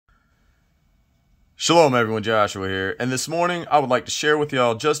Shalom everyone, Joshua here, and this morning I would like to share with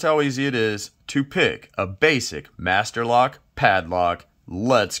y'all just how easy it is to pick a basic master lock padlock.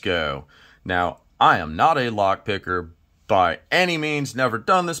 Let's go. Now, I am not a lock picker by any means, never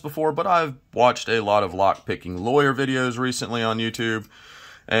done this before, but I've watched a lot of lock picking lawyer videos recently on YouTube,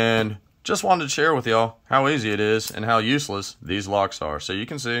 and just wanted to share with y'all how easy it is and how useless these locks are. So you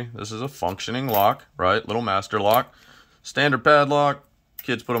can see, this is a functioning lock, right? Little master lock, standard padlock.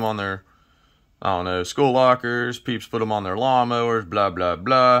 Kids put them on their school lockers, peeps put them on their lawnmowers, blah, blah,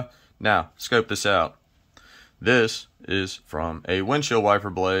 blah. Now, scope this out. This is from a windshield wiper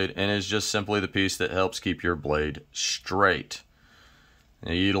blade and is just simply the piece that helps keep your blade straight.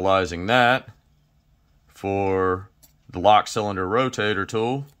 Now, utilizing that for the lock cylinder rotator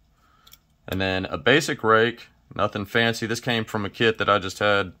tool, and then a basic rake, nothing fancy. This came from a kit that I just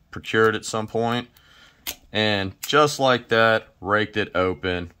had procured at some point. And just like that, raked it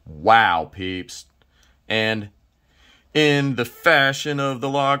open. Wow, peeps. And in the fashion of the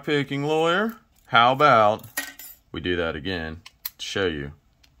lock-picking lawyer, how about we do that again to show you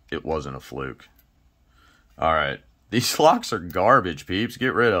it wasn't a fluke. Alright, these locks are garbage, peeps.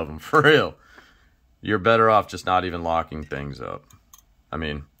 Get rid of them, for real. You're better off just not even locking things up. I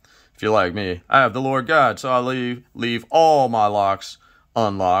mean, if you're like me, I have the Lord God, so I leave all my locks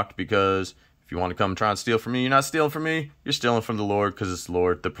unlocked, because if you want to come try and steal from me, you're not stealing from me, you're stealing from the Lord, because it's the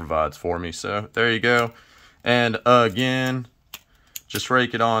Lord that provides for me. So there you go. And again, just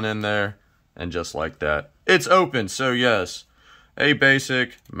rake it on in there, and just like that, it's open. So yes, a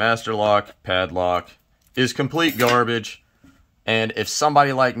basic master lock padlock is complete garbage. And if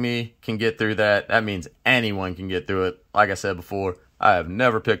somebody like me can get through that, that means anyone can get through it. Like I said before, I have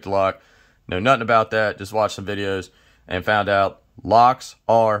never picked a lock, know nothing about that, just watched some videos and found out locks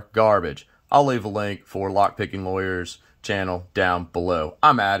are garbage. I'll leave a link for Lock Picking Lawyers channel down below.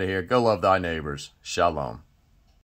 I'm out of here. Go love thy neighbors. Shalom.